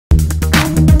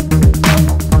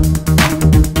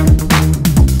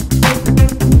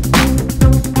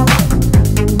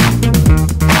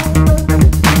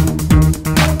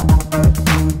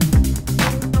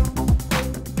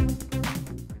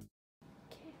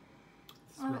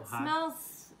It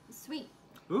smells sweet.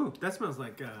 Ooh, that smells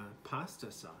like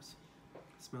pasta sauce.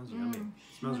 It smells yummy. It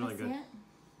smells really good.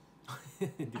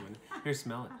 Here,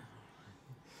 smell it.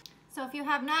 So if you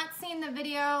have not seen the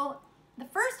video, the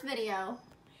first video,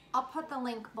 I'll put the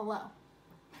link below.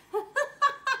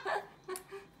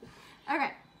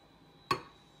 Okay.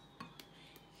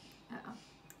 Uh-oh.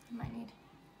 I might need.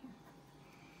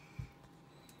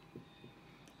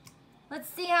 Let's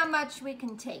see how much we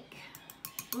can take.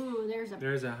 Ooh, there's a jalapeno.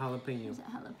 There's a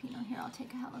jalapeno. Here, I'll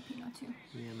take a jalapeno too.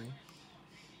 Yummy.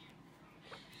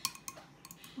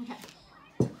 Okay.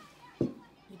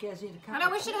 You guys need a cup. I know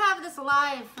we should have this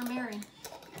live for Mary.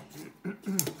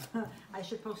 I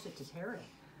should post it to Terry.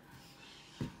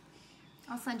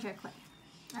 I'll send you a clip.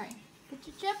 All right. Get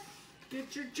your chip.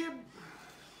 Get your chip.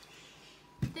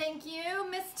 Thank you,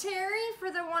 Miss Terry, for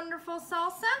the wonderful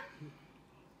salsa.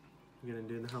 You gonna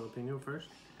do the jalapeno first?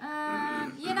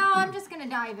 You know, I'm just gonna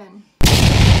dive in.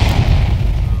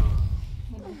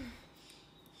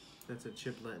 That's a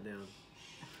chip letdown.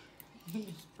 He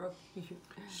just broke.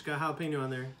 She's got jalapeno on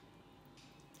there.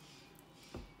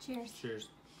 Cheers. Cheers.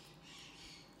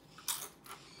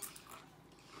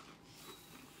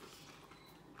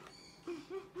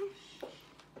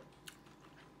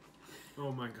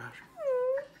 Oh my gosh.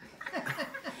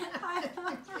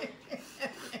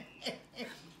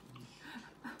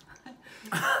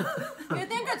 You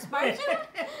think it's spicy?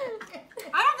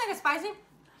 I don't think it's spicy.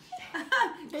 I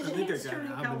think I got an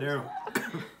habanero.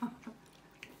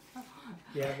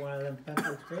 You have one of them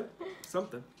peppers too?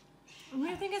 Something.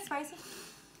 You think it's spicy?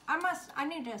 I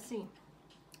need to see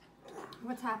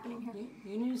what's happening here.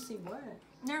 You need to see what?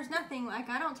 There's nothing, like,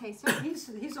 I don't taste it. He's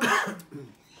awesome.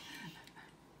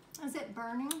 Is it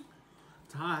burning?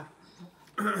 It's hot.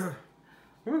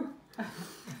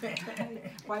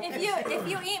 If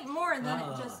you eat more, then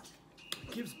it just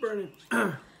keeps burning.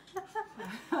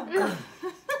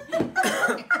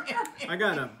 I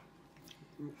got a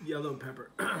yellow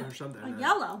pepper or something. a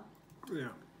yellow. Yeah.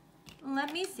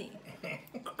 Let me see.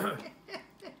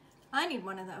 I need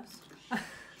one of those.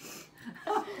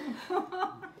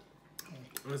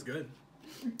 It was good.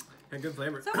 Had good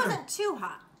flavor. So it wasn't too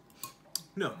hot.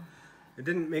 No. It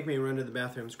didn't make me run to the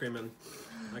bathroom screaming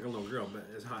like a little girl, but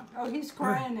it's hot. Oh, he's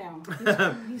crying now.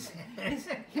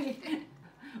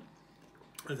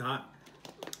 It's hot.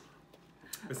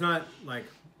 It's not like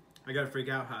I got to freak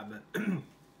out hot, but it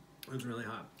was really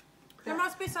hot. There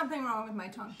must be something wrong with my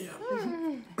tongue. Yeah.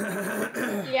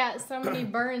 Yeah, so many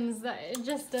burns that it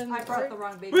just doesn't I brought work. the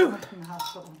wrong baby from the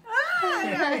hospital. All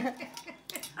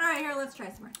right, here, let's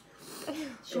try some more.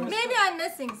 Maybe I'm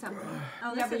missing something.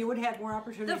 Oh, Yeah, but you would have more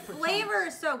opportunity the for flavor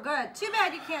is so good. Too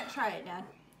bad you can't try it, Dad.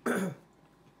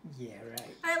 Yeah,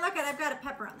 right. All right, look, I've got a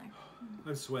pepper on there.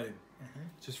 I'm sweating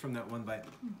just from that one bite.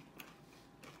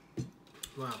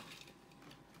 Wow.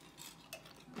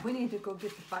 We need to go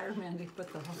get the fireman to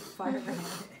put the fire in.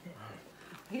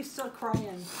 He's still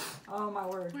crying. Oh my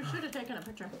word. We should have taken a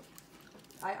picture.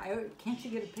 Can't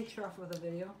you get a picture off with a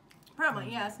video?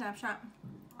 Probably, yeah, a snapshot.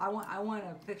 I want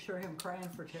a picture of him crying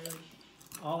for Terry.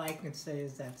 All I can say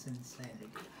is that's insanity.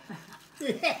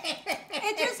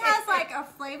 It just has like a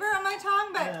flavor on my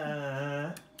tongue,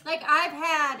 but like I've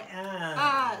had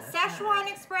Szechuan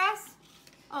Express.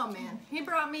 Oh man, he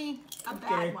brought me a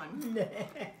bad one.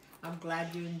 I'm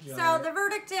glad you enjoyed So it. the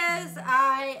verdict is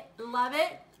I love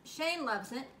it. Shane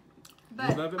loves it,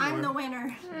 but love it I'm more. the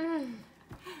winner.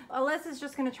 Alyssa's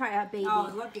just gonna try a baby.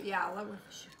 Oh, look, yeah, look.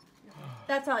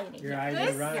 That's all you need. Your eyes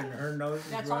This? are running, her nose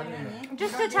is That's all running. you need.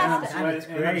 Just to test it. That's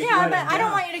great. Yeah, but I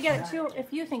don't want you to get it too,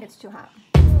 if you think it's too hot.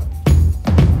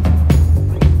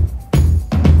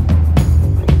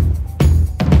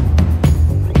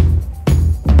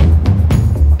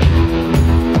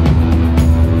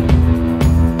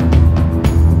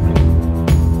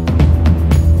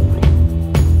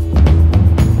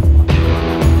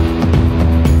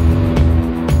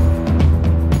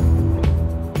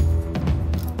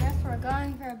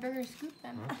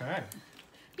 Okay.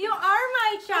 You are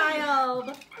my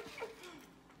child.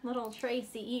 Little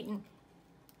Tracy eating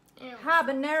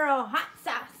habanero hot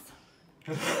sauce.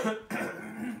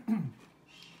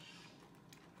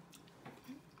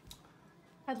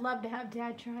 I'd love to have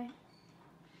Dad try it.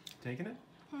 Taking it?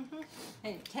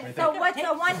 Hey, Right So what's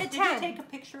a 1 to Did 10? you take a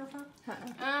picture of her?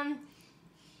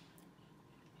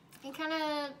 It kind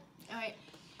of, alright.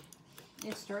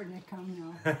 It's starting to come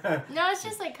now. No, it's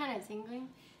just like kind of tingling.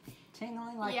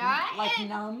 Tingling like Yeah. like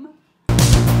numb.